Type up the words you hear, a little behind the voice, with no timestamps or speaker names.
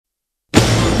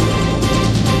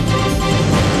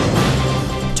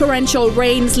Torrential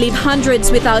rains leave hundreds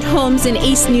without homes in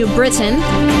East New Britain.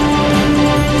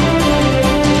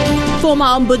 Former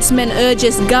Ombudsman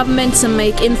urges government to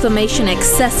make information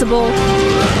accessible.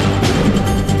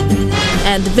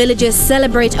 And villagers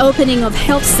celebrate opening of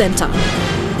health centre.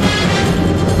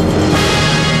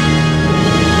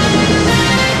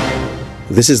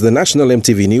 This is the National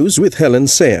EMTV News with Helen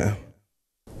Sayer.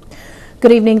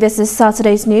 Good evening, this is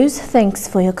Saturday's news. Thanks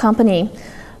for your company.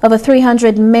 Over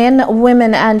 300 men,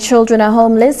 women and children are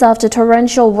homeless after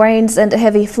torrential rains and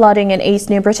heavy flooding in East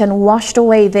New Britain washed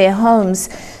away their homes.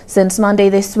 Since Monday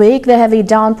this week, the heavy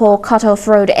downpour cut off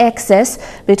road access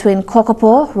between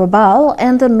Kokopo, Rabaul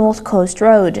and the North Coast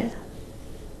Road.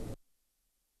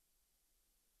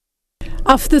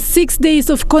 After 6 days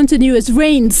of continuous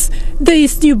rains, the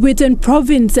East New Britain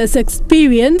province has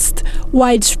experienced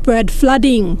widespread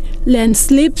flooding,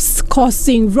 landslips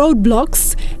causing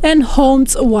roadblocks and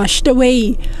homes washed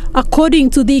away.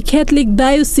 According to the Catholic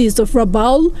Diocese of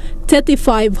Rabaul,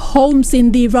 35 homes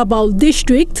in the Rabaul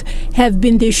district have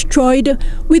been destroyed,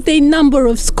 with a number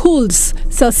of schools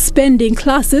suspending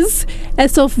classes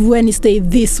as of Wednesday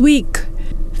this week.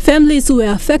 Families who were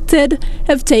affected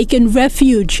have taken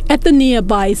refuge at the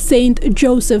nearby St.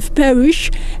 Joseph Parish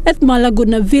at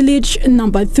Malaguna Village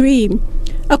number 3.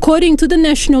 According to the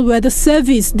National Weather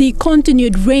Service, the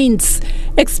continued rains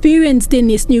experienced in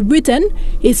East New Britain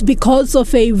is because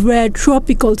of a rare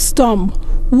tropical storm,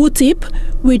 Wutip,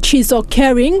 which is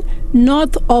occurring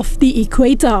north of the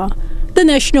equator. The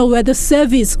National Weather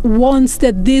Service warns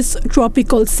that this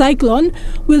tropical cyclone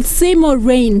will see more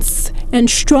rains and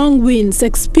strong winds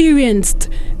experienced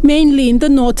mainly in the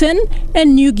Northern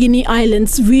and New Guinea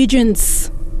Islands regions.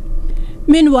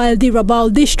 Meanwhile, the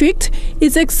Rabaul district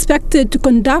is expected to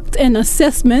conduct an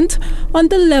assessment on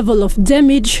the level of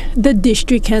damage the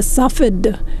district has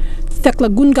suffered.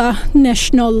 Theklagunga,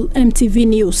 National EMTV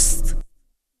News.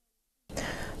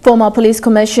 Former Police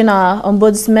Commissioner,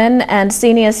 Ombudsman and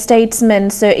senior statesman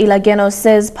Sir Ila Geno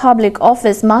says public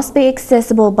office must be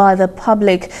accessible by the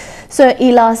public. Sir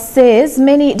Ila says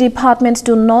many departments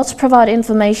do not provide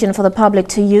information for the public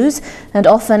to use, and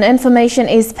often information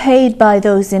is paid by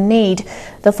those in need.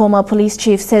 The former police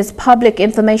chief says public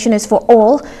information is for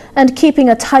all, and keeping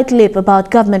a tight lip about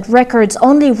government records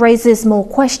only raises more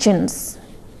questions.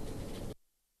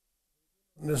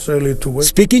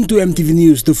 Speaking to EMTV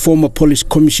News, the former police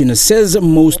commissioner says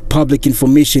most public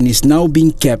information is now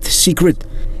being kept secret.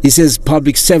 He says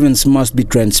public servants must be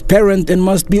transparent and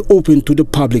must be open to the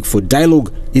public for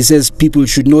dialogue. He says people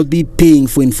should not be paying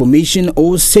for information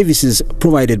or services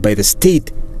provided by the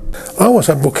state. I was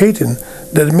advocating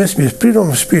that there must be freedom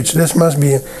of speech. There must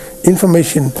be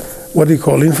information, what they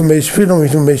call Freedom of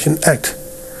Information Act,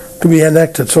 to be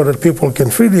enacted so that people can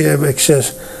freely have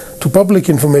access to public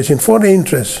information for their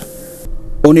interests.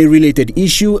 On a related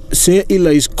issue, Sir Ila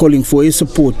is calling for a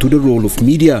support to the role of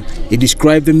media. He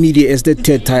described the media as the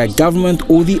third-tier government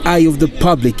or the eye of the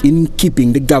public in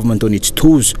keeping the government on its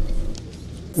toes.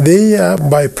 They are,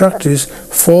 by practice,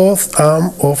 fourth arm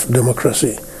of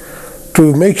democracy.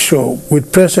 To make sure,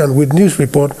 with press and with news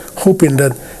report, hoping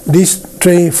that this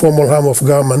formal arm of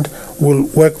government will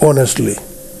work honestly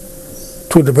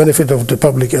to the benefit of the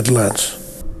public at large.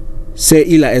 Sir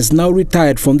Ila has now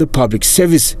retired from the public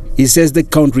service. He says the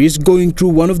country is going through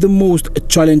one of the most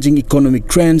challenging economic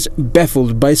trends,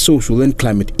 baffled by social and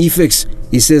climate effects.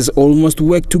 He says all must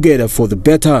work together for the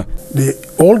better.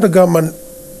 All the government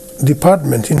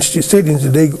departments, state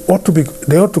they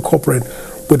ought to cooperate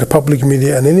with the public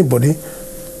media and anybody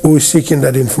who is seeking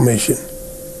that information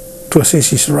to assess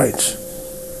his rights.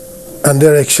 And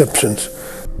there are exceptions.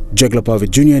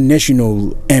 Jaglapave Jr.,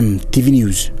 National EMTV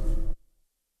News.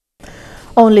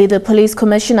 Only the police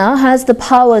commissioner has the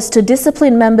powers to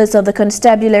discipline members of the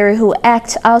constabulary who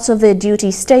act out of their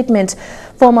duty statement.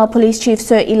 Former police chief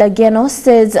Sir Ila Geno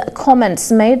says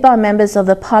comments made by members of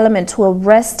the parliament to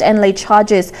arrest and lay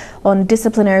charges on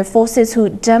disciplinary forces who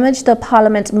damage the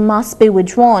parliament must be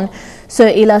withdrawn. Sir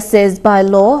Ila says by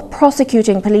law,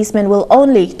 prosecuting policemen will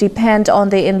only depend on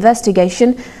the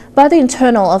investigation by the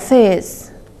Internal Affairs.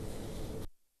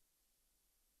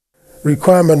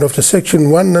 Requirement of the section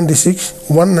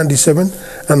 196, 197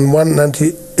 and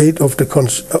 198 of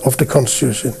the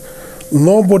Constitution.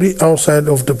 Nobody outside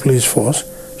of the police force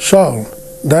shall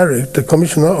direct the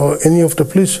commissioner or any of the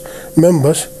police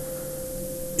members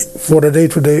for the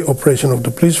day-to-day operation of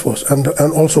the police force and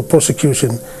also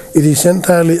prosecution. It is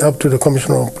entirely up to the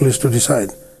commissioner of police to decide.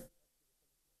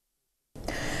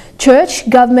 Church,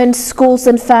 government, schools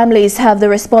and families have the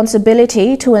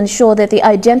responsibility to ensure that the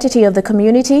identity of the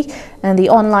community and the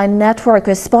online network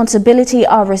responsibility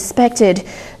are respected.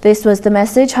 This was the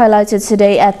message highlighted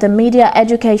today at the Media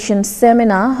Education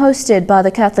Seminar hosted by the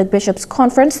Catholic Bishops'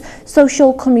 Conference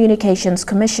Social Communications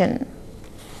Commission.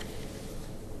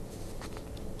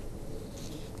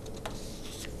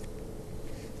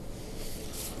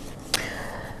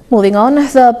 Moving on,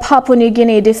 the Papua New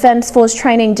Guinea Defence Force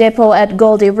Training Depot at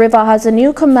Goldie River has a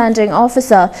new commanding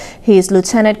officer. He is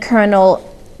Lieutenant Colonel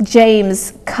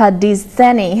James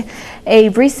Kadizeni, a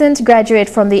recent graduate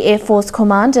from the Air Force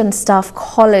Command and Staff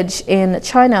College in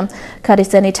China.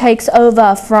 Kadizeni takes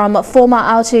over from former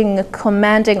outing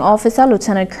commanding officer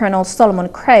Lieutenant Colonel Solomon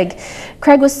Craig.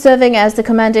 Craig was serving as the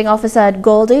commanding officer at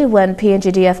Goldie when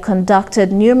PNGDF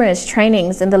conducted numerous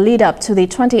trainings in the lead-up to the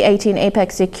 2018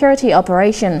 APEC security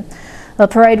operation. A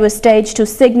parade was staged to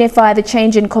signify the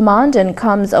change in command and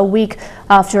comes a week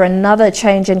after another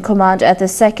change in command at the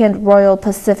 2nd Royal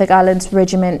Pacific Islands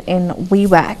Regiment in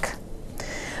Wewak.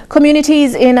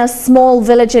 Communities in a small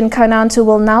village in Kainantu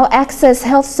will now access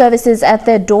health services at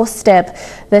their doorstep.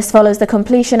 This follows the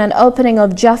completion and opening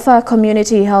of Jaffa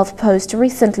Community Health Post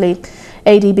recently.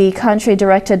 ADB Country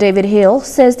Director David Hill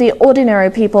says the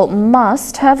ordinary people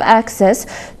must have access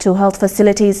to health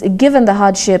facilities given the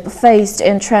hardship faced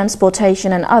in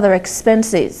transportation and other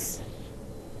expenses.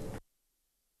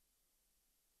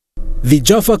 The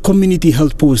Jaffa Community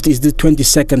Health Post is the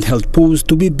 22nd health post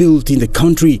to be built in the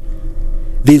country.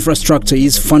 The infrastructure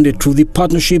is funded through the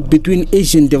partnership between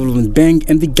Asian Development Bank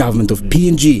and the government of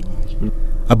PNG.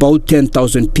 About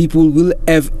 10,000 people will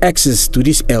have access to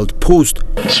this health post.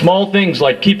 Small things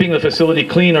like keeping the facility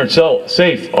clean or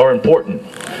safe are important.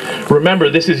 Remember,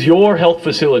 this is your health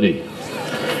facility.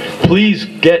 Please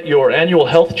get your annual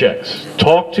health checks.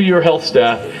 Talk to your health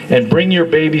staff and bring your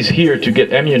babies here to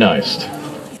get immunized.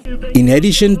 In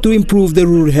addition to improve the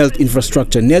rural health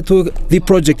infrastructure network, the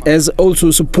project has also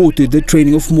supported the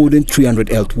training of more than 300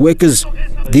 health workers.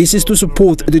 This is to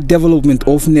support the development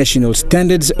of national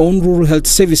standards on rural health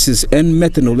services and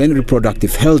maternal and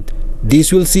reproductive health.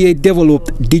 This will see a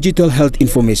developed digital health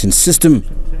information system.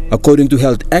 According to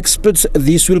health experts,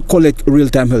 this will collect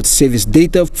real-time health service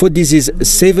data for disease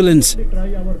surveillance.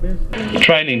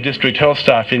 Training district health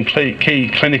staff in key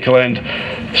clinical and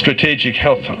strategic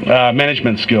health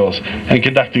management skills and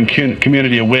conducting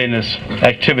community awareness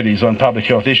activities on public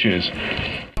health issues.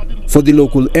 For the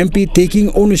local MP,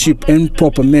 taking ownership and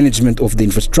proper management of the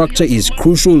infrastructure is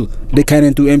crucial. The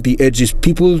Kainantu MP urges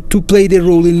people to play their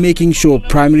role in making sure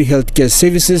primary healthcare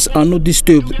services are not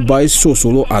disturbed by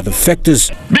social or other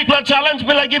factors. Big blood challenge,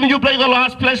 will I give you play the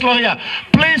last place lawyer?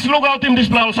 Please look out in this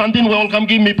blouse and then welcome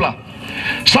give me pla.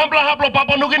 Sampla haplo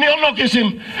papa nugini all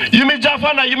lokisim. You me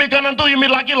Jafana, you me Kainantu, you me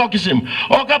Lucky lokisim.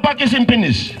 Oka pakisim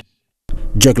pinis.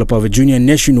 Jack Lapava Jr.,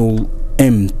 National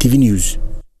EMTV News.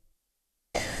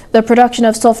 The production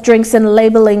of soft drinks and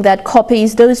labeling that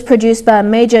copies those produced by a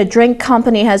major drink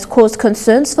company has caused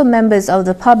concerns for members of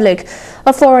the public.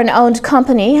 A foreign-owned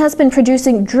company has been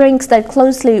producing drinks that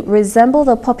closely resemble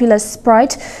the popular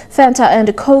Sprite, Fanta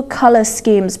and Coke color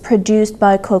schemes produced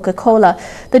by Coca-Cola.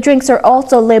 The drinks are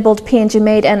also labeled PNG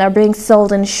made and are being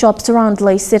sold in shops around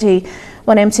Ley City.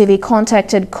 When MTV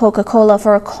contacted Coca-Cola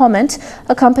for a comment,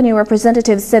 a company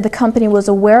representative said the company was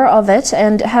aware of it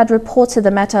and had reported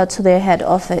the matter to their head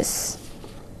office.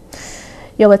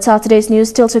 At Saturday's news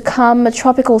still to come, a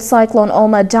tropical cyclone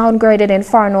Oma downgraded in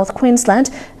far north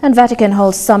Queensland, and Vatican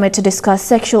holds summit to discuss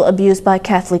sexual abuse by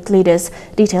Catholic leaders.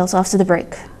 Details after the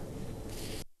break.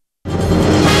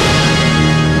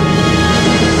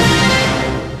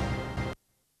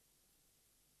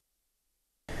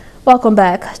 Welcome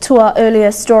back. To our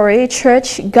earlier story,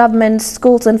 church, government,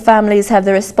 schools and families have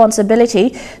the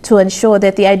responsibility to ensure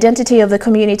that the identity of the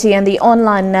community and the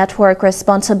online network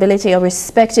responsibility are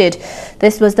respected.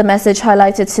 This was the message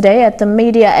highlighted today at the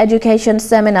Media Education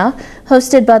Seminar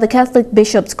hosted by the Catholic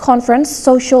Bishops' Conference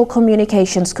Social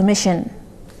Communications Commission.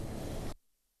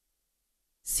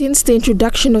 Since the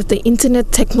introduction of the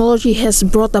internet, technology has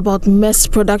brought about mass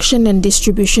production and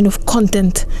distribution of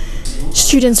content.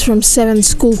 Students from 7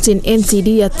 schools in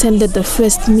NCD attended the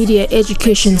first media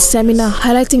education seminar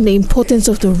highlighting the importance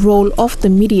of the role of the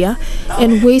media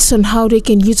and ways on how they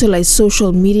can utilize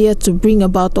social media to bring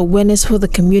about awareness for the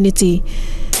community.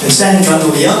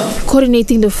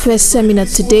 Coordinating the first seminar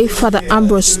today, Father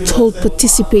Ambrose told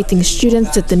participating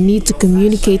students that the need to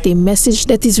communicate a message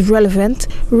that is relevant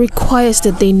requires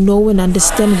that they know and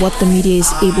understand what the media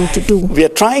is able to do. We are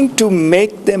trying to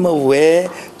make them aware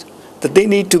that they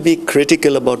need to be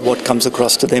critical about what comes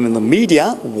across to them in the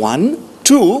media, 1.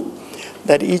 2,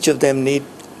 that each of them need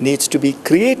needs to be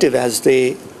creative as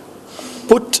they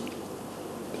put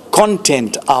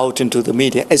content out into the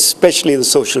media, especially the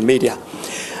social media.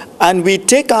 And we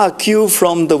take our cue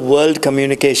from the World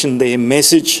Communication Day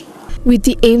message. With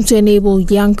the aim to enable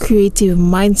young creative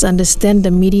minds understand the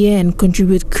media and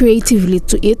contribute creatively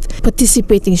to it,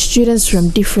 participating students from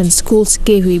different schools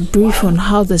gave a brief on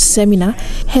how the seminar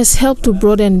has helped to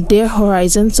broaden their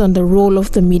horizons on the role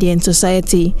of the media in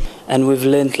society. And we've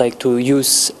learned to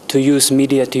use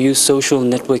media, to use social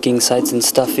networking sites and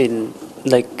stuff in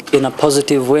a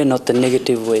positive way, not the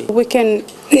negative way. We can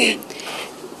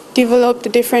develop the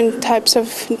different types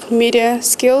of media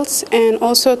skills and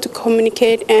also to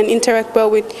communicate and interact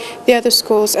well with the other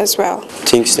schools as well.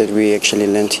 Things that we actually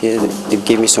learned here, it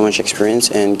gave me so much experience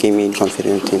and gave me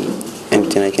confidence in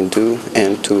anything I can do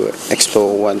and to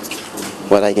explore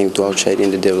what I can do outside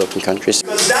in the developing countries.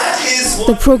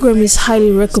 The program is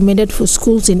highly recommended for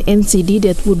schools in NCD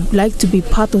that would like to be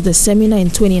part of the seminar in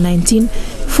 2019,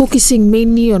 focusing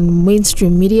mainly on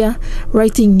mainstream media,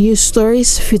 writing news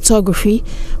stories, photography,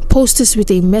 posters with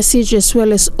a message, as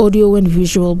well as audio and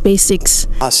visual basics.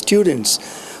 Our students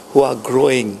who are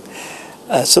growing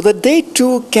so that they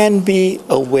too can be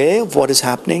aware of what is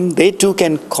happening, they too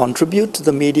can contribute to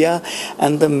the media,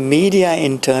 and the media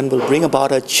in turn will bring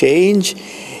about a change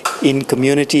in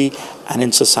community and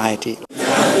in society.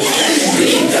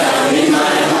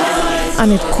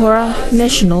 Amit Kora,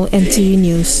 National EMTV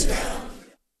News.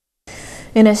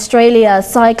 In Australia,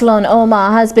 Cyclone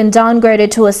Omar has been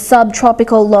downgraded to a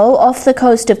subtropical low off the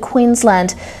coast of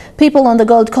Queensland. People on the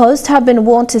Gold Coast have been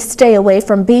warned to stay away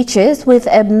from beaches with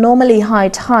abnormally high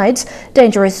tides,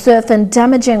 dangerous surf and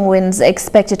damaging winds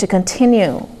expected to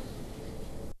continue.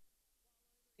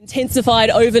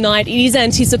 Intensified overnight, it is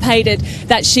anticipated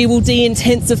that she will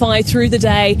de-intensify through the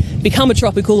day, become a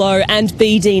tropical low and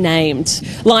be denamed.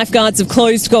 Lifeguards have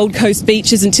closed Gold Coast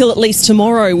beaches until at least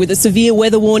tomorrow, with a severe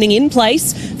weather warning in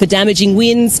place for damaging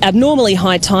winds, abnormally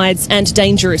high tides and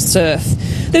dangerous surf.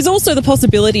 There's also the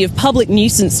possibility of public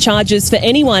nuisance charges for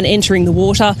anyone entering the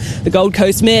water. The Gold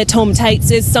Coast Mayor Tom Tate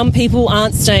says some people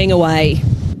aren't staying away.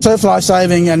 Surf Life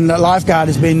Saving and Lifeguard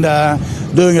has been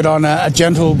doing it on a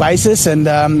gentle basis, and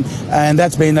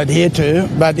that's been adhered to.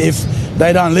 But if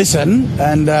they don't listen,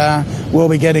 and we'll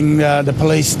be getting the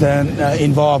police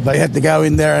involved. They had to go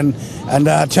in there and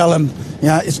tell them,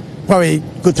 it's probably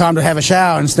a good time to have a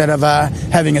shower instead of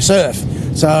having a surf.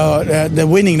 So they're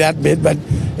winning that bit, but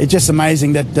it's just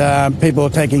amazing that people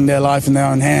are taking their life in their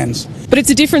own hands. But it's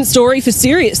a different story for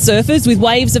serious surfers, with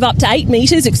waves of up to 8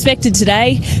 metres expected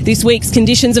today. This week's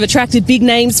conditions have attracted big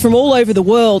names from all over the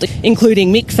world,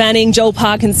 including Mick Fanning, Joel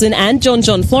Parkinson and John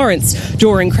Florence,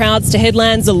 drawing crowds to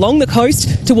headlands along the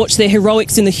coast to watch their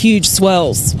heroics in the huge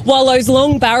swells. While those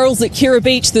long barrels at Kirra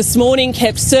Beach this morning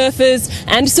kept surfers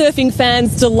and surfing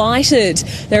fans delighted,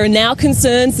 there are now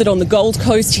concerns that on the Gold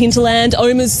Coast hinterland,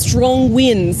 Omar's strong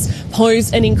winds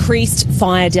pose an increased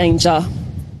fire danger.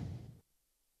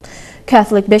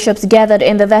 Catholic bishops gathered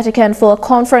in the Vatican for a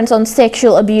conference on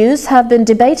sexual abuse have been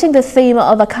debating the theme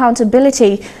of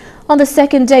accountability. On the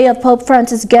second day of Pope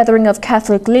Francis' gathering of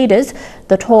Catholic leaders,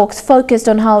 the talks focused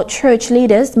on how church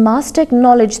leaders must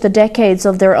acknowledge the decades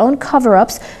of their own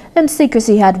cover-ups and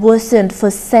secrecy had worsened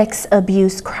for sex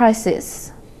abuse crisis.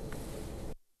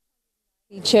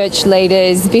 Church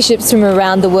leaders, bishops from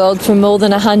around the world, from more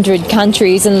than 100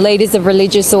 countries, and leaders of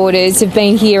religious orders have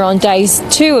been here on days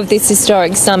 2 of this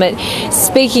historic summit,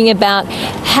 speaking about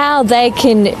how they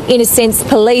can, in a sense,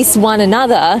 police one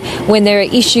another when there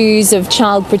are issues of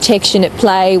child protection at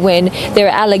play, when there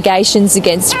are allegations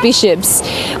against bishops.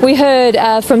 We heard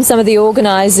from some of the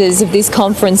organisers of this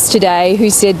conference today who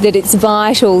said that it's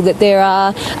vital that there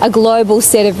are a global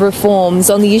set of reforms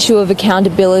on the issue of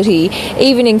accountability,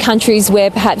 even in countries where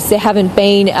perhaps there haven't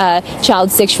been child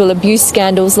sexual abuse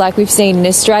scandals like we've seen in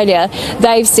Australia.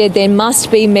 They've said there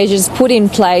must be measures put in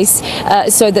place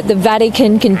so that the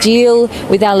Vatican can deal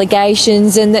with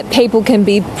allegations and that people can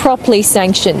be properly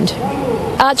sanctioned.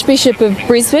 Archbishop of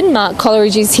Brisbane, Mark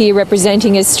Coleridge, is here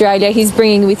representing Australia. He's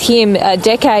bringing with him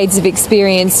decades of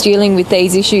experience dealing with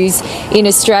these issues in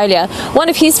Australia. One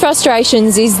of his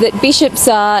frustrations is that bishops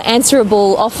are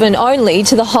answerable often only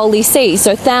to the Holy See,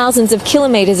 so thousands of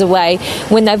kilometres away.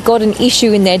 When they've got an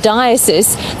issue in their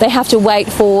diocese, they have to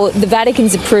wait for the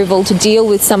Vatican's approval to deal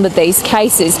with some of these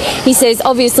cases. He says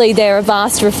obviously there are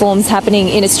vast reforms happening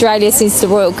in Australia since the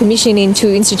Royal Commission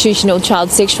into institutional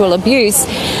child sexual abuse,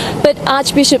 but Archbishop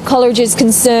Archbishop Coleridge's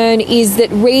concern is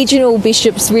that regional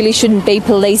bishops really shouldn't be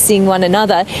policing one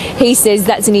another. He says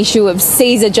that's an issue of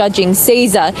Caesar judging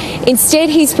Caesar. Instead,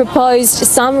 he's proposed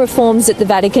some reforms at the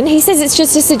Vatican. He says it's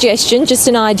just a suggestion, just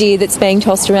an idea that's being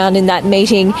tossed around in that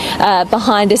meeting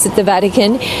behind us at the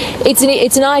Vatican.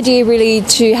 It's an idea really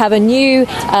to have a new,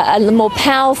 a more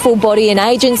powerful body and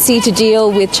agency to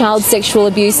deal with child sexual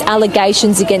abuse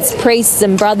allegations against priests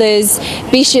and brothers,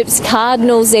 bishops,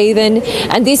 cardinals even,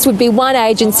 and this would be one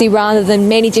agency rather than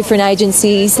many different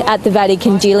agencies at the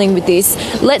Vatican dealing with this.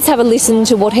 Let's have a listen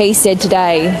to what he said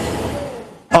today.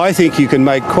 I think you can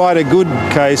make quite a good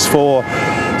case for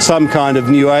some kind of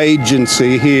new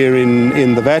agency here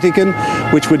in the Vatican,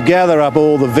 which would gather up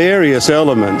all the various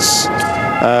elements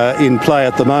in play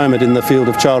at the moment in the field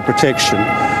of child protection.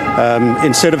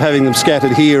 Instead of having them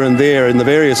scattered here and there in the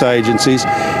various agencies,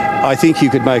 I think you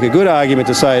could make a good argument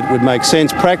to say it would make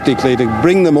sense practically to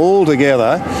bring them all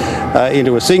together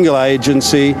into a single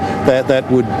agency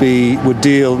that would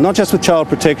deal not just with child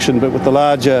protection but with the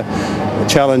larger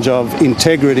challenge of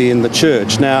integrity in the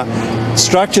church. Now,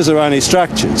 structures are only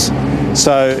structures,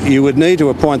 so you would need to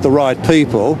appoint the right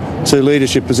people to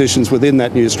leadership positions within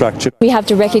that new structure. We have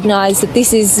to recognise that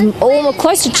this is almost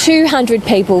close to 200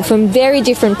 people from very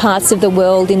different parts of the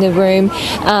world in the room.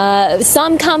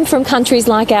 Some come from countries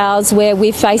like ours where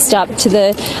we've faced up to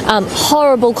the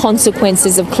horrible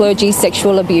consequences of clergy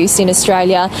sexual abuse in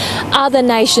Australia. Other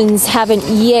nations haven't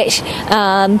yet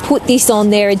put this on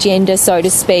their agenda, so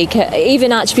to speak.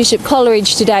 Even Archbishop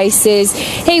Coleridge today says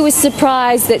he was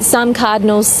surprised that some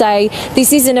cardinals say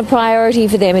this isn't a priority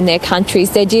for them in their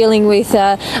countries. They're dealing with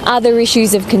other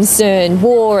issues of concern,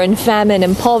 war and famine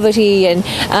and poverty and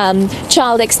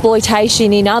child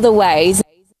exploitation in other ways.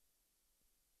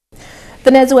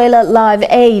 Venezuela Live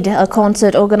Aid, a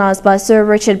concert organised by Sir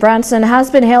Richard Branson, has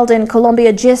been held in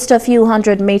Colombia just a few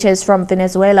hundred meters from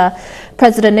Venezuela.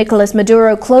 President Nicolas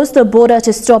Maduro closed the border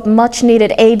to stop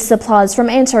much-needed aid supplies from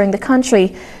entering the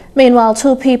country. Meanwhile,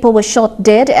 2 people were shot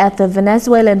dead at the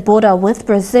Venezuelan border with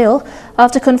Brazil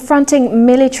after confronting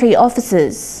military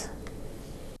officers.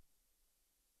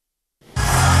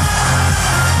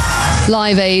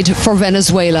 Live Aid for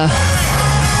Venezuela.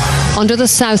 Under the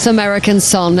South American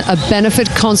sun, a benefit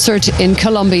concert in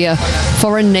Colombia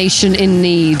for a nation in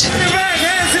need.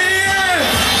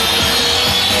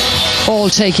 All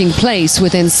taking place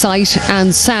within sight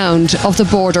and sound of the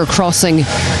border crossing.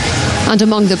 And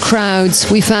among the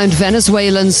crowds, we found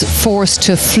Venezuelans forced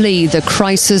to flee the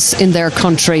crisis in their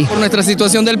country.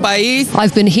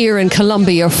 I've been here in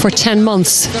Colombia for 10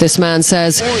 months, this man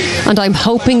says, and I'm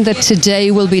hoping that today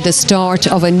will be the start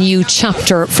of a new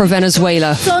chapter for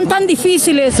Venezuela.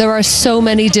 There are so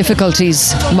many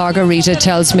difficulties, Margarita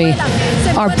tells me.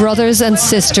 Our brothers and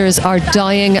sisters are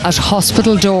dying at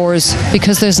hospital doors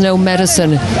because there's no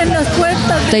medicine.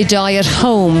 They die at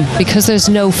home because there's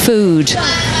no food.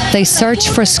 They search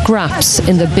for scraps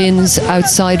in the bins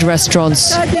outside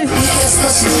restaurants.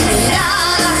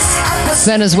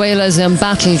 Venezuela's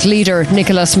embattled leader,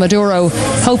 Nicolas Maduro,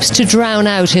 hopes to drown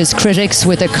out his critics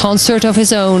with a concert of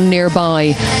his own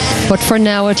nearby. But for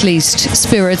now at least,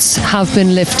 spirits have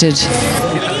been lifted.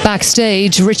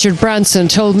 Backstage, Richard Branson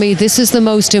told me this is the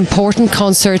most important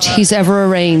concert he's ever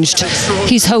arranged.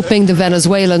 He's hoping the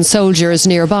Venezuelan soldiers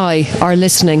nearby are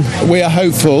listening. We are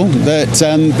hopeful that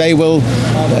they will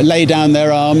lay down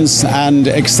their arms and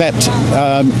accept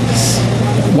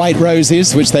white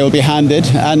roses, which they will be handed,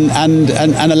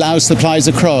 and allow supplies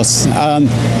across.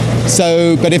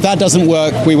 But if that doesn't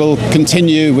work, we will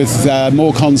continue with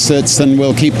more concerts and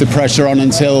we'll keep the pressure on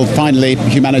until finally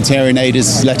humanitarian aid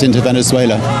is let into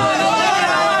Venezuela.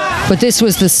 But this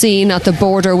was the scene at the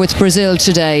border with Brazil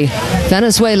today.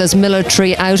 Venezuela's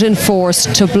military out in force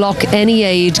to block any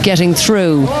aid getting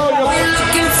through.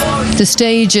 The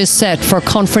stage is set for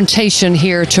confrontation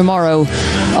here tomorrow.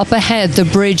 Up ahead, the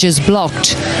bridge is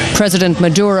blocked. President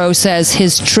Maduro says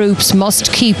his troops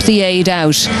must keep the aid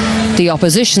out. The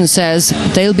opposition says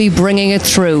they'll be bringing it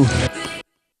through.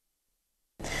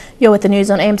 You're with the news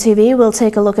on EMTV. We'll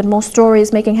take a look at more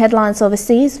stories making headlines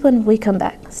overseas when we come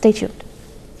back. Stay tuned.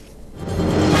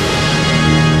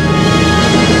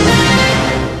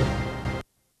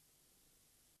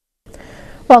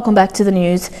 Welcome back to the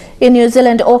news. In New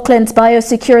Zealand, Auckland's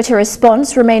biosecurity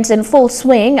response remains in full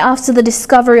swing after the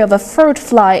discovery of a fruit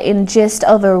fly in just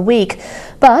over a week.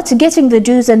 But getting the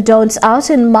do's and don'ts out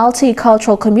in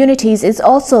multicultural communities is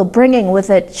also bringing with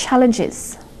it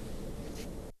challenges.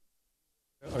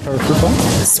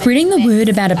 Spreading the word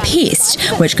about a pest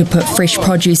which could put fresh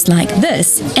produce like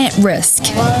this at risk.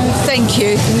 Thank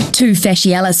you. 2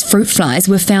 fascialis fruit flies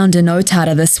were found in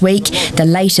Otara this week, the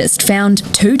latest found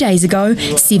 2 days ago,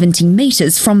 70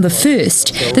 metres from the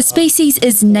first. The species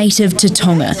is native to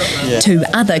Tonga. 2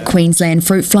 other Queensland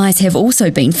fruit flies have also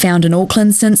been found in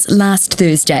Auckland since last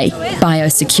Thursday.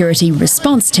 Biosecurity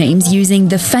response teams using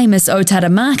the famous Otara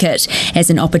market as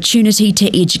an opportunity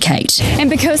to educate. And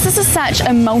because this is such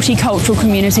a multicultural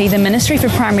community, the Ministry for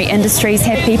Primary Industries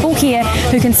have people here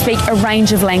who can speak a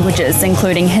range of languages,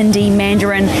 including Hindi,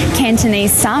 Mandarin,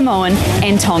 Cantonese, Samoan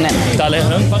and Tongan.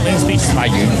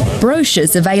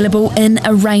 Brochures available in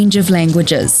a range of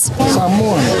languages.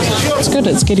 It's good,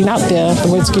 it's getting out there,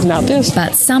 the word's getting out there.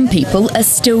 But some people are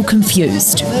still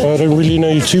confused. I don't really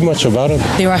know too much about it.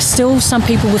 There are still some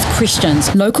people with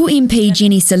questions. Local MP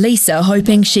Jenny Salisa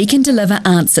hoping she can deliver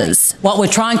answers. What we're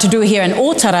trying to do here in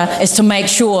Otara is to make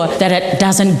sure that it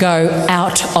doesn't go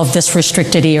out of this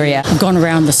restricted area. I've gone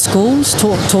around the schools,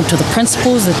 talk to the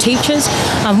principals, the teachers.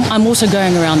 I'm also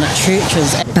going around the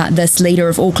churches. But this leader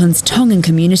of Auckland's Tongan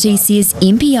community says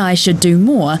MPI should do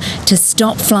more to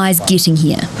stop flies getting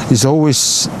here. It's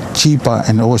always cheaper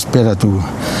and always better to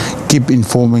keep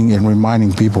informing and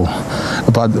reminding people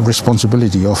about the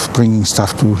responsibility of bringing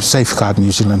stuff to safeguard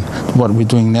New Zealand. What we're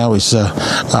doing now is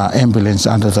ambulance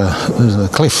under the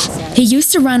cliff. He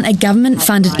used to run a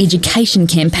government-funded education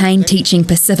campaign teaching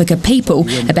Pacifica people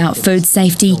about food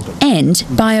safety and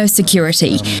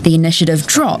biosecurity. The initiative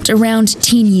dropped around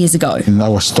 10 years ago. And I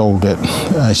was told that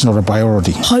it's not a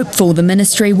priority. Hopeful the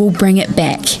ministry will bring it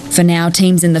back. For now,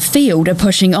 teams in the field are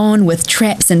pushing on with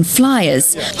traps and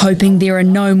flyers, hoping there are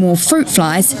no more fruit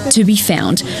flies to be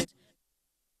found.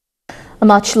 A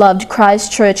much-loved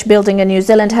Christchurch building in New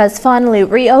zealand has finally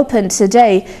reopened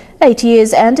today, 8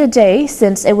 years and a day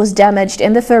since it was damaged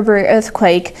in the February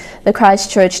earthquake. The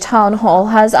Christchurch Town Hall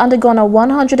has undergone a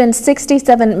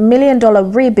 $167 million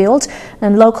rebuild,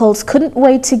 and locals couldn't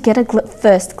wait to get a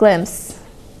first glimpse.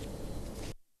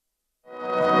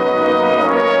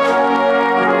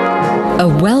 A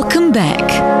welcome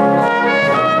back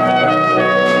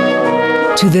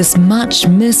to this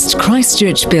much-missed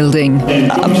Christchurch building.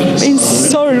 I've been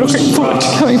so looking forward to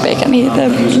coming back in here.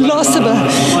 The loss of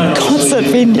a concert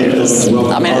venue is,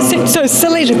 it seems so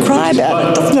silly to cry about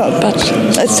it, doesn't it?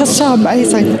 But it's just so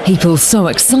amazing. People so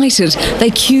excited, they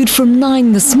queued from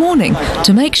 9 this morning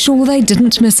to make sure they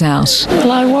didn't miss out.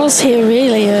 Well, I was here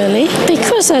really early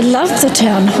because I love the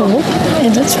town hall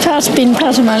and it's been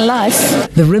part of my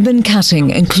life. The ribbon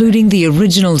cutting, including the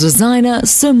original designer,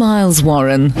 Sir Miles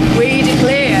Warren. We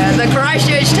declare the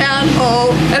Christchurch Town Hall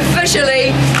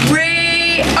officially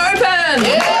reopened!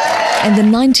 And the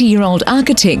 90-year-old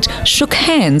architect shook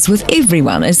hands with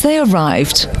everyone as they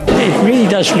arrived. It really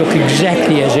does look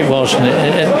exactly as it was.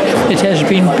 It has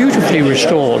been beautifully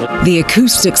restored. The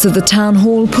acoustics of the town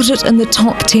hall put it in the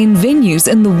top 10 venues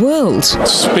in the world.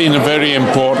 It's been a very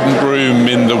important room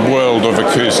in the world of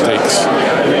acoustics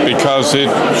because it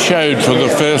showed for the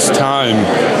first time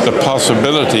the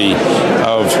possibility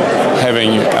of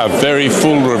having a very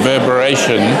full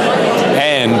reverberation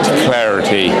and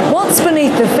clarity. What's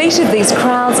beneath the feet of these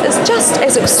crowds is just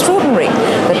as extraordinary.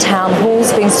 The town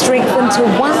hall's been strengthened to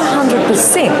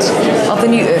 100% of the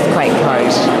new earthquake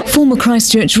code. Former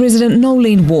Christchurch resident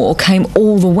Nolene Waugh came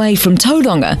all the way from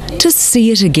Tauranga to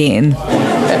see it again.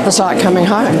 It was like coming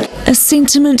home. A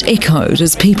sentiment echoed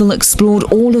as people explored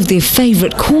all of their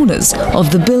favourite corners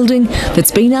of the building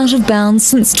that's been out of bounds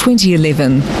since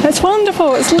 2011. It's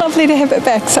wonderful. It's lovely to have it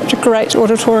back. Such a great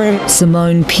auditorium.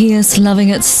 Simone Pearce loving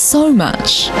it so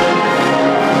much.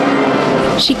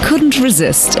 She couldn't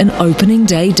resist an opening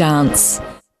day dance.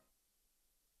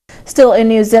 Still in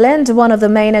New Zealand, one of the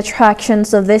main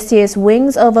attractions of this year's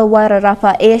Wings Over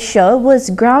Wairarapa Air Show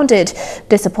was grounded,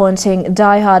 disappointing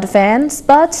die-hard fans,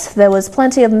 but there was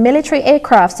plenty of military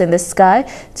aircrafts in the sky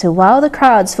to wow the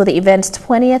crowds for the event's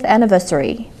 20th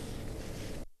anniversary.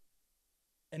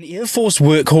 An Air Force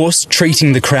workhorse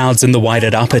treating the crowds in the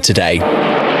Wairarapa today.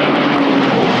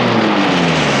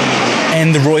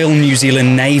 And the Royal New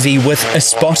Zealand Navy with a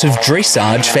spot of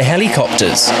dressage for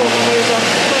helicopters.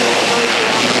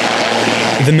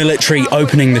 The military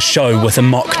opening the show with a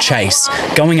mock chase,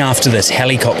 going after this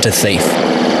helicopter thief.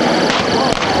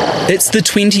 It's the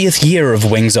 20th year of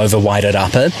Wings Over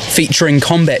Wairarapa, featuring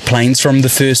combat planes from the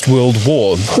First World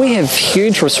War. We have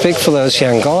huge respect for those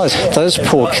young guys. Those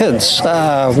poor kids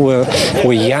were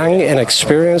young and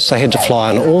experienced. They had to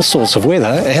fly in all sorts of weather,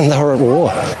 and they were at war.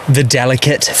 The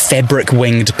delicate,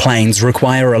 fabric-winged planes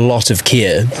require a lot of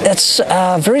care. It's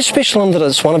very special in that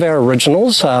it's one of our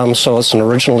originals, so it's an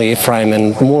original airframe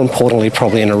and, more importantly,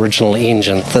 probably an original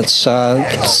engine that's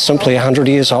simply 100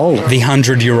 years old. The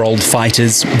 100-year-old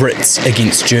fighters, Brits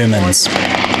against Germans.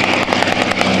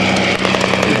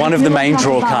 One of the main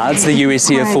draw cards, the US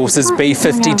Air Force's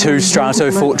B-52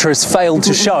 Stratofortress, failed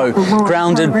to show,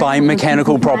 grounded by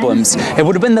mechanical problems. It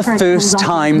would have been the first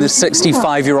time the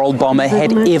 65-year-old bomber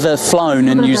had ever flown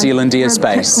in New Zealand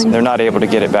airspace. They're not able to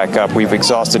get it back up. We've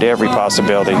exhausted every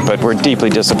possibility, but we're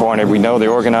deeply disappointed. We know the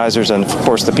organizers and, of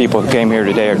course, the people who came here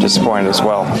today are disappointed as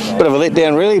well. Bit of a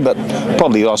letdown, really, but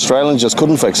probably the Australians just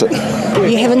couldn't fix it.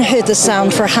 You haven't heard the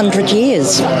sound for 100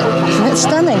 years. Isn't that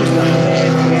stunning?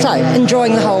 So,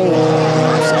 enjoying the whole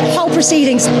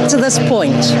proceedings to this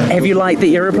point. Have you liked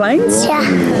the aeroplanes? Yeah.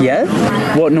 Yeah?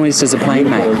 What noise does a plane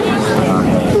make?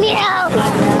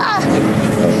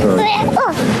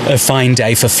 A fine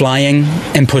day for flying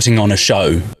and putting on a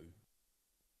show.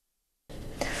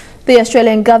 The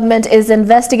Australian government is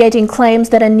investigating claims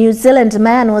that a New Zealand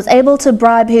man was able to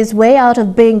bribe his way out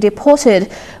of being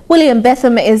deported. William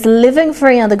Betham is living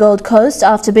free on the Gold Coast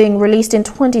after being released in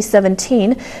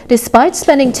 2017, despite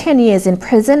spending 10 years in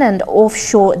prison and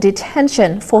offshore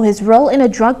detention for his role in a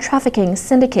drug trafficking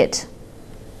syndicate.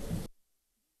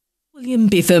 William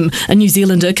Betham, a New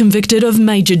Zealander convicted of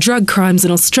major drug crimes in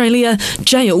Australia,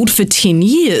 jailed for 10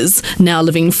 years, now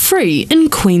living free in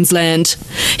Queensland.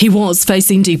 He was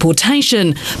facing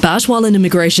deportation, but while in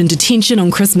immigration detention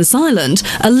on Christmas Island,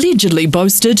 allegedly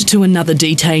boasted to another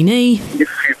detainee. If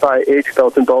you pay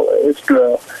 $80,000 to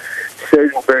a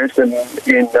certain person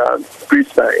in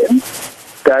Brisbane,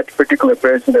 that particular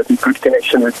person has a good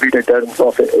connection with Peter Dutton's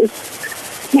office,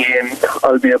 and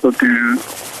I'll be able to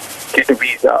get a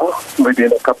visa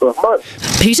within a couple of months.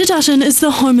 Peter Dutton is the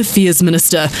Home Affairs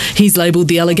Minister. He's labelled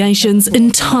the allegations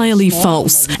entirely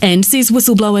false and says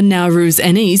whistleblower Nauru's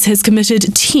Anise has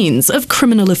committed tens of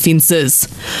criminal offences.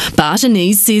 But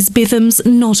Anise says Betham's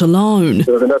not alone.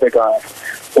 There was another guy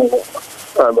who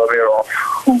I'm aware of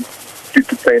who did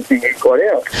the same thing and got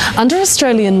out. Under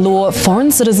Australian law,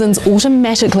 foreign citizens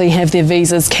automatically have their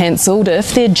visas cancelled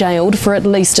if they're jailed for at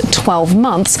least 12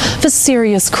 months for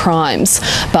serious crimes.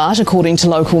 But according to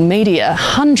local media,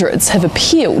 hundreds have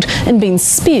appealed and been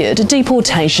spared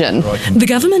deportation. The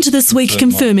government this week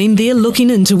confirming they're looking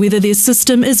into whether their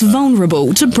system is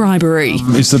vulnerable to bribery.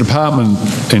 Is the department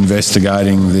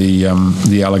investigating the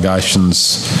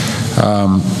allegations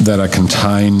that are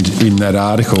contained in that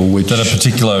article, which that a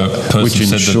particular person which in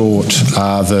said short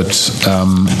are that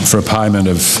for a payment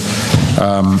of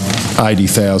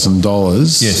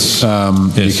 $80,000, yes.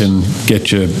 You can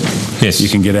get you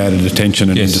can get out of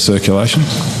detention and into circulation.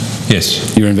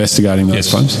 Yes. You're investigating those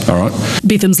claims? All right.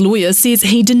 Betham's lawyer says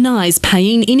he denies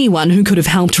paying anyone who could have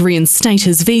helped reinstate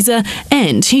his visa,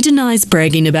 and he denies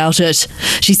bragging about it.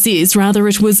 She says rather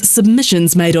it was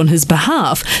submissions made on his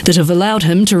behalf that have allowed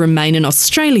him to remain in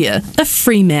Australia a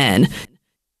free man.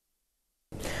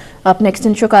 Up next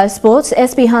in Chukai Sports,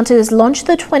 SB Hunters launched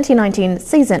the 2019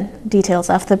 season. Details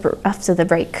after the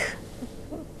break.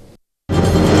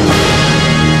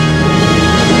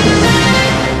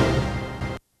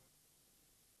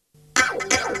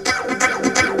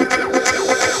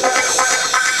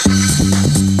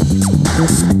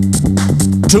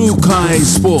 Chukai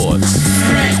Sports.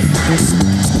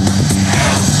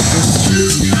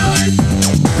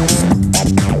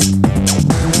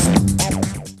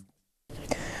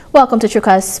 Welcome to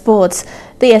Chukai Sports.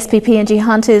 The SPPNG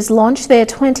Hunters launched their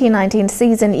 2019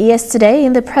 season yesterday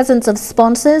in the presence of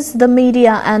sponsors, the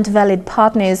media and valid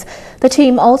partners. The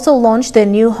team also launched their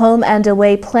new home and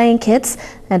away playing kits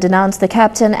and announced the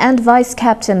captain and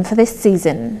vice-captain for this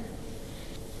season.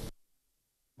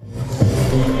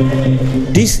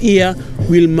 This year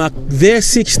will mark their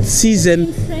 6th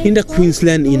season in the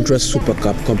Queensland Intra Super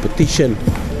Cup competition.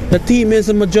 The team has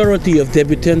a majority of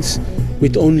debutants,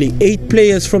 with only 8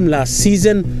 players from last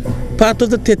season, part of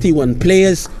the 31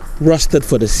 players rostered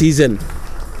for the season.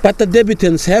 But the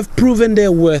debutants have proven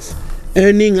their worth,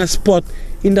 earning a spot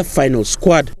in the final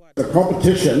squad. The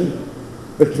competition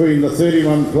between the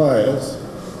 31 players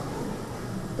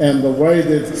and the way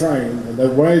they've trained and the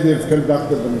way they've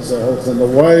conducted themselves and the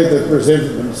way they've presented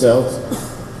themselves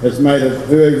has made it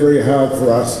very, very hard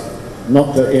for us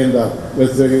not to end up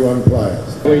with 31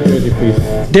 players. Away jersey, please.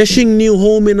 Dashing new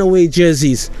home and away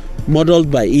jerseys,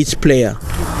 modelled by each player.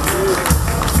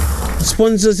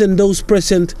 sponsors and those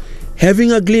present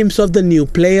having a glimpse of the new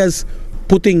players,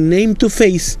 putting name to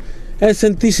face as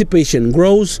anticipation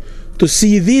grows to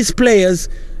see these players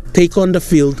take on the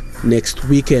field next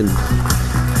weekend.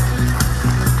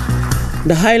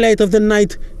 The highlight of the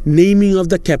night, naming of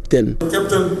the captain. The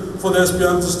captain for the SP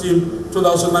Hunters team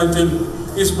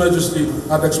 2019, His Majesty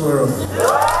Alex Werra.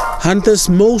 Hunters'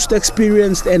 most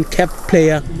experienced and capped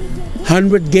player,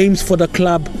 100 games for the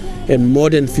club and more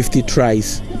than 50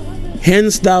 tries.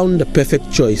 Hands down the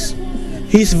perfect choice.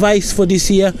 His vice for this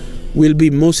year will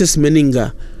be Moses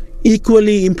Meninga,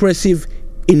 equally impressive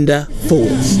in the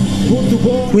forwards.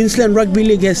 Queensland Rugby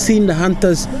League has seen the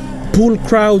Hunters pull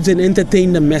crowds and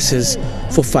entertain the masses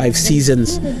for 5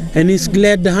 seasons, and is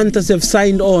glad the Hunters have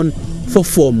signed on for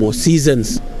 4 more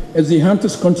seasons. As the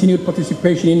Hunters' continued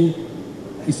participation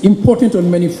is important on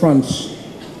many fronts,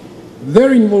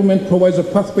 their involvement provides a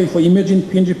pathway for emerging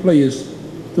PNG players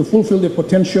to fulfill their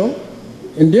potential,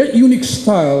 and their unique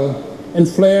style and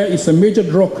flair is a major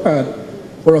draw card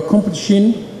for our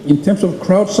competition in terms of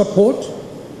crowd support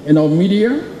and our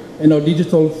media and our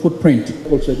digital footprint.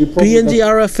 PNG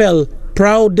RFL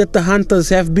proud that the Hunters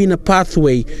have been a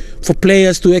pathway for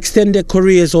players to extend their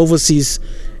careers overseas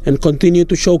and continue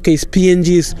to showcase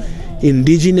PNG's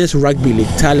indigenous rugby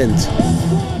league talent.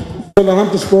 The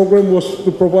Hunters program was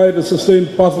to provide a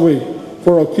sustained pathway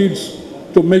for our kids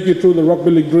to make it through the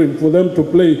rugby league dream, for them to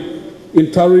play in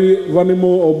Tari, Vanimo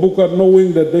or Bukat,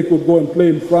 knowing that they could go and play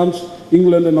in France,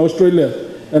 England and Australia.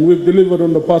 And we've delivered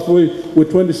on the pathway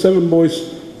with 27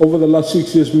 boys over the last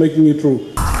 6 years making it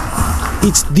through.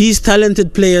 It's these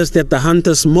talented players that the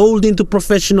Hunters mold into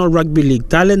professional rugby league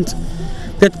talent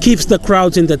that keeps the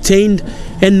crowds entertained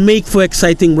and make for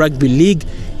exciting rugby league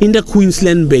in the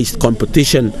Queensland-based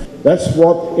competition. That's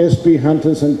what SP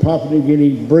Hunters and Papua New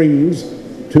Guinea brings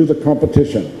to the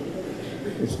competition.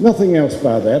 It's nothing else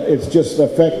by that. It's just the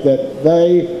fact that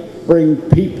they bring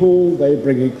people, they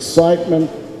bring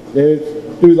excitement, they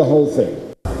do the whole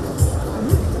thing.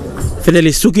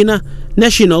 Fidelis Sukina,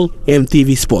 National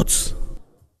EMTV Sports.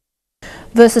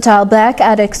 Versatile back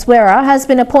Alex Werra has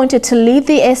been appointed to lead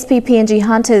the SPPNG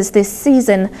Hunters this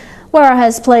season. Werra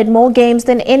has played more games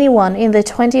than anyone in the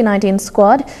 2019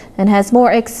 squad and has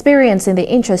more experience in the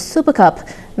Intrust Super Cup,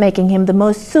 making him the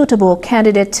most suitable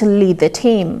candidate to lead the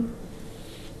team.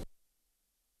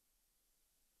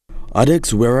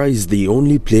 Alex Werra is the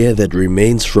only player that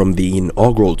remains from the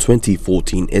inaugural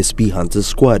 2014 SP Hunters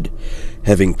squad,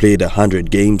 having played 100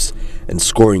 games and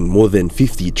scoring more than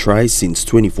 50 tries since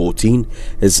 2014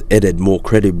 has added more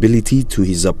credibility to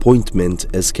his appointment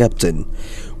as captain.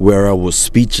 Werra was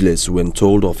speechless when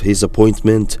told of his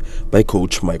appointment by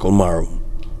coach Michael Maru.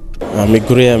 Me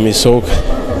career, me soak,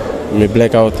 me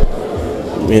blackout,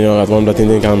 you know, at one that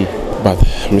didn't come, but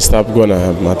me stop going,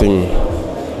 I think.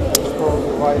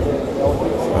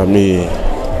 Me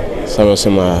sabe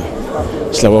sema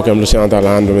slabo kem Lucian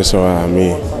Talando so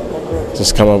me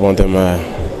just come up on them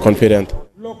confident.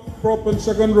 Lock prop and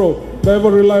second row, the ever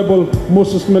reliable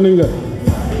Moses Meninga.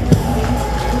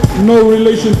 No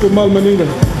relation to Mal Meninga.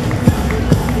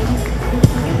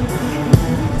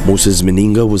 Moses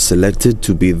Meninga was selected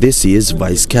to be this year's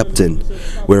vice captain,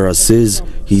 whereas says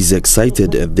he's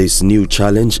excited at this new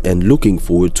challenge and looking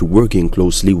forward to working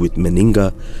closely with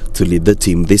Meninga to lead the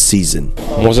team this season.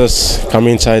 Moses came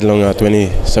inside long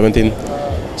 2017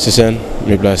 season,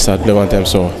 me start play one time,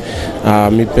 so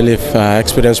me believe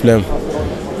experience play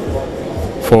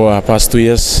for past 2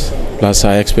 years, plus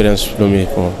experience play me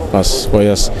for past 4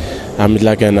 years. I'm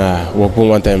like an work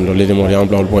one time, leading more young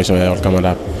boys, so I'll come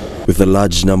up. With a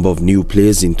large number of new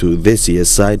players into this year's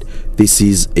side, this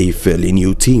is a fairly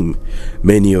new team.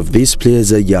 Many of these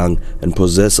players are young and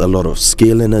possess a lot of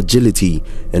skill and agility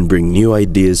and bring new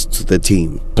ideas to the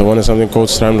team. So when something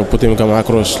coach trying to put him come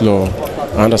across,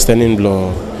 understanding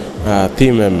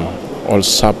team all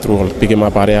sub through, all pick him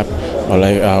up, area, or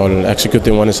like all execute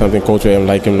him when something coach him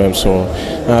like him. So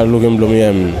look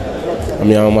him,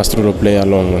 I'm master play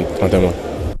along on them.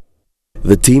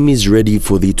 The team is ready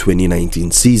for the 2019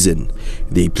 season.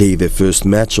 They play their first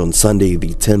match on Sunday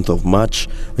the 10th of March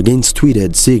against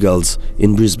Tweedhead Seagulls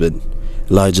in Brisbane.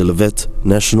 Elijah Levet,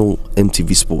 National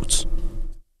EMTV Sports.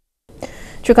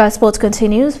 Trukai Sports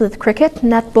continues with cricket,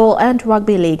 netball and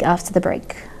rugby league after the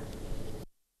break.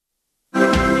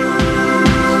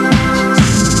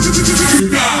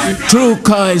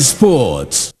 Trukai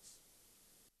Sports.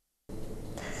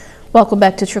 Welcome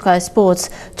back to Trukai Sports.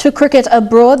 To cricket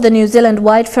abroad, the New Zealand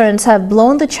White Ferns have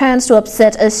blown the chance to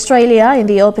upset Australia in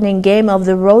the opening game of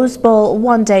the Rose Bowl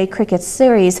one-day cricket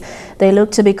series. They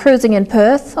look to be cruising in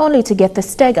Perth, only to get the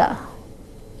stagger.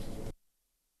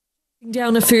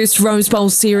 Down a first Rose Bowl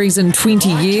series in 20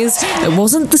 years, it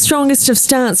wasn't the strongest of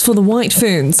starts for the White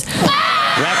Ferns.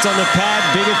 Wrapped on the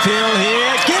pad, big appeal here.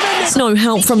 No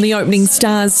help from the opening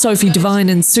stars Sophie Devine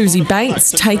and Susie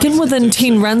Bates, taken within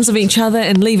 10 runs of each other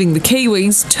and leaving the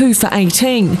Kiwis 2 for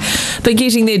 18. But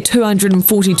getting their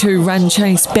 242-run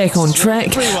chase back on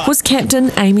track was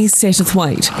captain Amy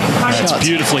Satterthwaite. That's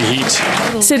beautifully hit.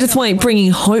 Satterthwaite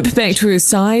bringing hope back to her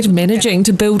side, managing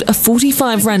to build a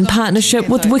 45-run partnership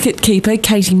with wicketkeeper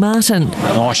Katie Martin.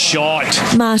 Nice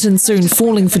shot. Martin soon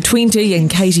falling for 20 and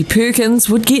Katie Perkins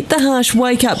would get the harsh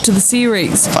wake-up to the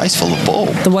series. Face full of ball.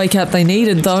 The wake-up they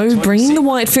needed, though, bringing the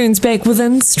White Ferns back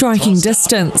within striking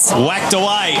distance. Whacked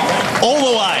away,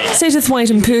 all the way. Satterthwaite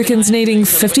and Perkins needing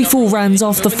 54 runs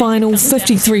off the final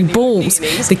 53 balls.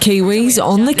 The Kiwis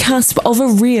on the cusp of a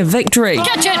rare victory.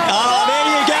 Catch it! Oh,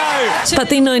 there you go! But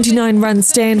the 99-run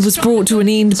stand was brought to an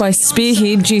end by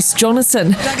spearhead Jess Jonathan,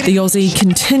 the Aussie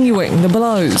continuing the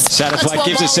blows. Satterthwaite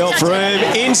gives herself room,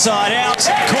 inside out,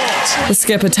 caught. The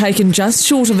skipper taken just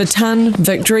short of a ton.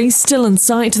 Victory still in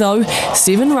sight, though.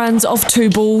 7 runs off 2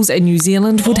 balls and New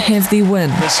Zealand would have their win.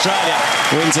 Australia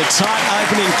wins a tight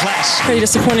opening clash. Pretty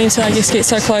disappointing to, I guess, get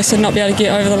so close and not be able to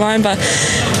get over the line, but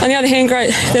on the other hand,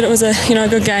 great that it was a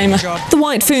good game. The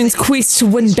White Ferns' quest to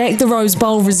win back the Rose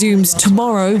Bowl resumes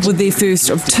tomorrow with their first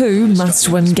of 2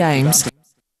 must-win games.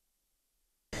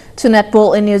 To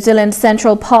netball in New Zealand,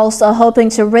 Central Pulse are hoping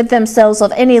to rid themselves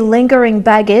of any lingering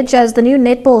baggage as the new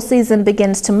netball season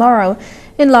begins tomorrow.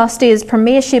 In last year's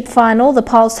Premiership final, the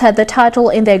Pulse had the title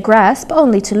in their grasp,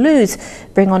 only to lose.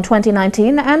 Bring on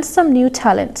 2019 and some new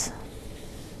talent.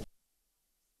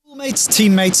 Mates,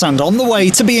 teammates and on the way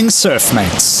to being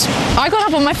surfmates. I got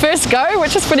up on my first go,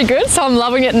 which is pretty good, so I'm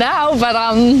loving it now, but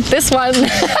this one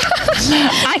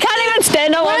I can't even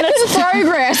stand up on this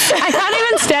progress. I can't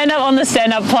even stand up on the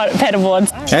stand-up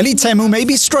paddleboards. Ellie Temu may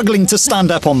be struggling to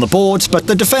stand up on the board, but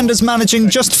the defender's managing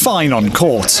just fine on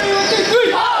court.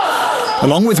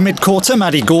 Along with mid-quarter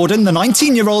Maddie Gordon, the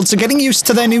 19-year-olds are getting used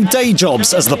to their new day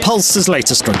jobs as the Pulse's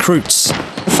latest recruits.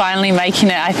 Finally making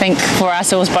it, I think, for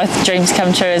us it was both dreams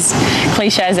come true, as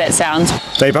cliche as that sounds.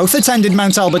 They both attended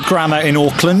Mount Albert Grammar in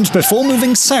Auckland before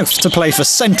moving south to play for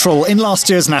Central in last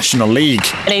year's National League.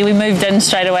 We moved in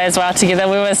straight away as well together.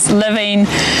 We were living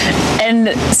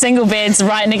in single beds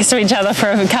right next to each other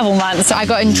for a couple months. I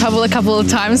got in trouble a couple of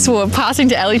times for passing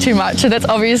to Ellie too much, and that's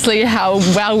obviously how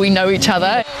well we know each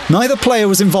other. Neither player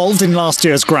was involved in last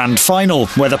year's grand final,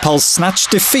 where the Pulse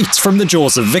snatched defeat from the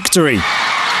jaws of victory.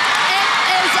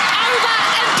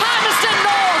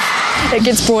 It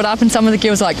gets brought up and some of the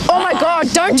girls are like, oh my God,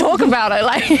 don't talk about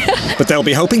it. But they'll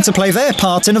be hoping to play their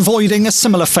part in avoiding a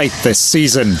similar fate this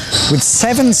season. With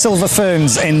 7 Silver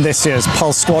Ferns in this year's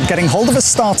Pulse squad, getting hold of a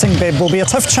starting bib will be a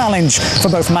tough challenge for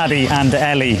both Maddie and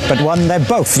Ellie, but one they're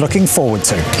both looking forward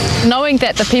to. Knowing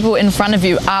that the people in front of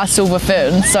you are Silver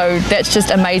Ferns, so that's just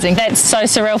amazing. That's so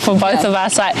surreal for both of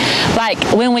us. Like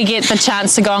when we get the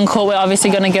chance to go on court, we're obviously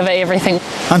going to give it everything.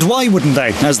 And why wouldn't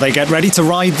they, as they get ready to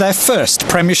ride their first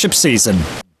Premiership season?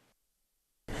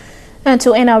 And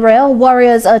to NRL,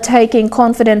 Warriors are taking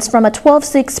confidence from a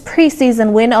 12-6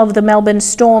 pre-season win over the Melbourne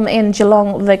Storm in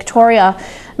Geelong, Victoria.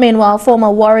 Meanwhile,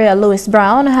 former Warrior Lewis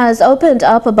Brown has opened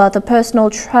up about the personal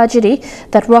tragedy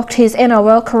that rocked his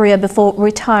NRL career before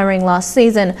retiring last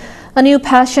season. A new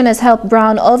passion has helped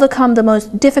Brown overcome the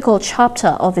most difficult chapter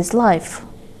of his life.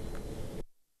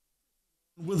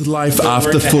 With life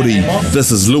after footy,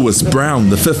 this is Lewis Brown,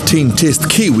 the 15-test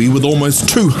Kiwi with almost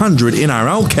 200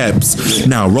 NRL caps,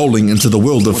 now rolling into the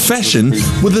world of fashion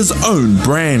with his own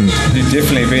brand. You've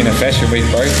definitely been a fashion week,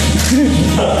 bro.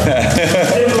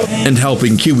 And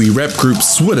helping Kiwi rap group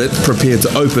Swit It prepare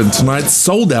to open tonight's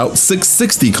sold-out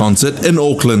 660 concert in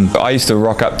Auckland. I used to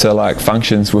rock up to like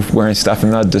functions with wearing stuff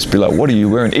and they'd just be like, what are you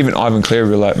wearing? Even Ivan Cleary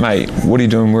would be like, mate, what are you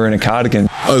doing wearing a cardigan?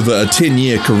 Over a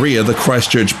 10-year career, the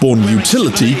Christchurch-born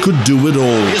utility could do it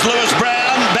all. Here's Lewis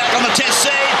Brown back on the test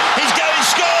scene. He's going to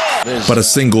score. But a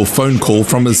single phone call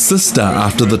from his sister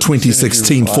after the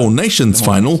 2016 Four Nations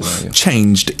final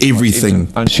changed everything.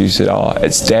 And she said, oh,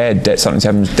 it's Dad. Something's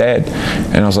happened to Dad.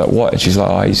 And I was like, what? And she's like,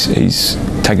 oh, he's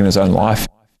taken his own life.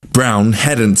 Brown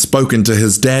hadn't spoken to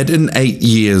his dad in 8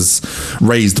 years.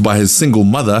 Raised by his single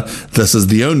mother, this is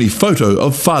the only photo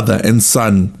of father and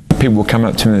son. People would come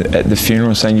up to me at the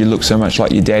funeral saying, you look so much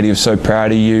like your dad, he was so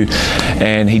proud of you,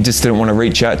 and he just didn't want to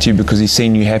reach out to you because he's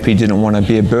seen you happy, didn't want to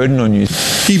be a burden on you.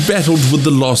 He battled with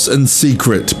the loss in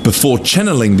secret before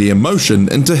channeling the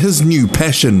emotion into his new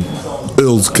passion.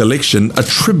 Earl's Collection, a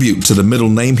tribute to the middle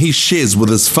name he shares with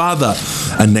his father,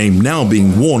 a name now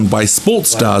being worn by sports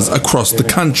stars across the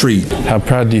country. How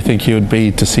proud do you think you would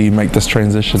be to see you make this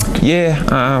transition?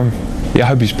 Yeah, yeah, I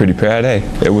hope he's pretty proud, eh?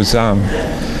 It was, yeah,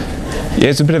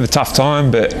 it's a bit of a tough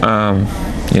time, but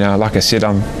you know, like I said,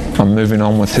 I'm moving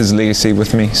on with his legacy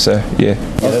with me, so yeah.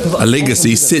 A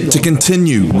legacy set to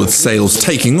continue, with sales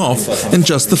taking off in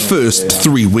just the first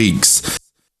 3 weeks.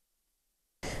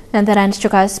 And that ends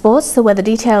Chukai Sports. The weather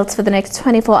details for the next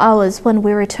 24 hours when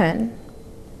we return.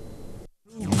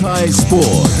 Chukai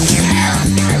Sports.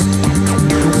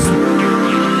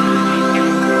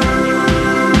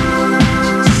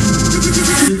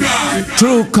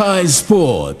 Chukai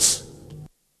Sports.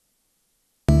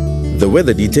 The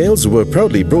weather details were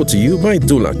proudly brought to you by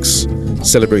Dulux,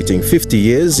 celebrating 50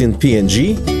 years in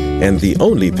PNG and the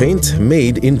only paint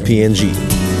made in PNG.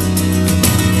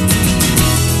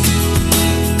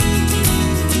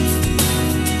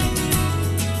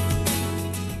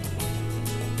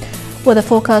 Weather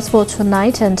forecast for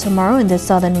tonight and tomorrow in the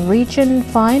southern region: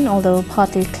 fine, although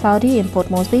partly cloudy in Port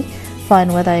Moresby.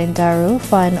 Fine weather in Daru,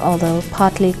 fine although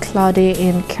partly cloudy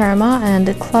in Kerma, and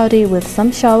cloudy with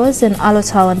some showers in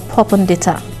Alotau and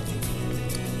Popondita.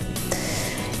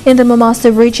 In the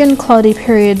Mamasa region, cloudy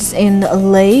periods in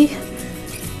Lae,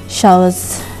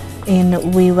 showers in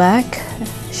Wewak,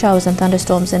 showers and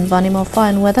thunderstorms in Vanimo.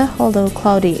 Fine weather, although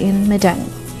cloudy in Medang.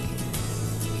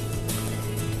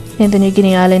 In the New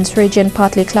Guinea Islands region,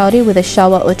 partly cloudy with a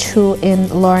shower or two in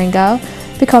Lorengau,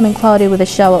 becoming cloudy with a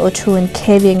shower or two in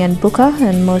Kavieng and Buka,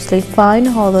 and mostly fine,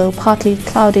 although partly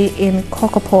cloudy in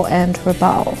Kokopo and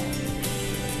Rabaul.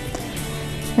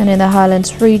 And in the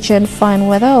Highlands region, fine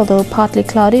weather, although partly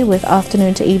cloudy with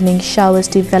afternoon to evening showers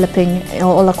developing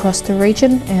all across the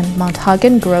region in Mount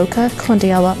Hagen, Goroka,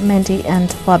 Kondiawa, Mendi and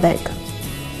Wabeg.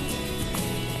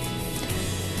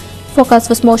 Forecast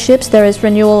for small ships: there is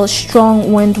renewal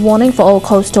strong wind warning for all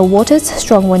coastal waters,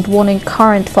 strong wind warning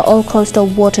current for all coastal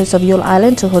waters of Yule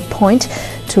Island to Hood Point,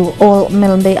 to all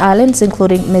Milne Bay Islands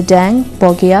including Medang,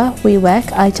 Bogia,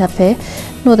 Wewak, Aitape,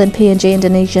 Northern PNG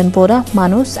Indonesian border,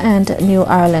 Manus and New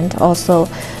Ireland, also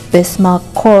Bismarck,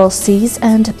 Coral Seas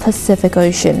and Pacific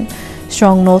Ocean.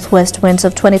 Strong northwest winds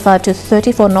of 25 to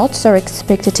 34 knots are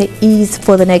expected to ease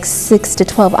for the next 6 to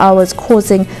 12 hours,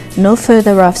 causing no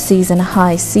further rough seas and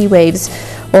high sea waves.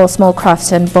 All small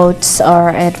craft and boats are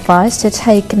advised to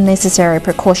take necessary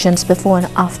precautions before and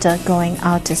after going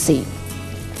out to sea.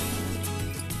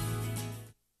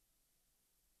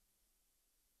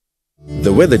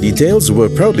 The weather details were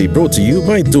proudly brought to you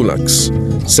by Dulux,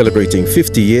 celebrating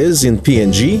 50 years in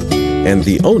PNG and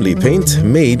the only paint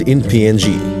made in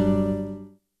PNG.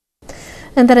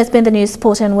 And that has been the news,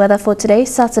 sport and weather for today,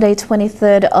 Saturday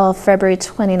 23rd of February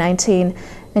 2019.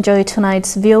 Enjoy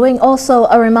tonight's viewing. Also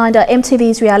a reminder,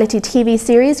 EMTV's reality TV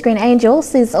series Green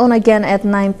Angels is on again at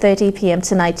 9:30 p.m.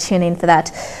 tonight. Tune in for that.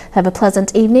 Have a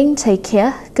pleasant evening. Take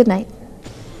care. Good night.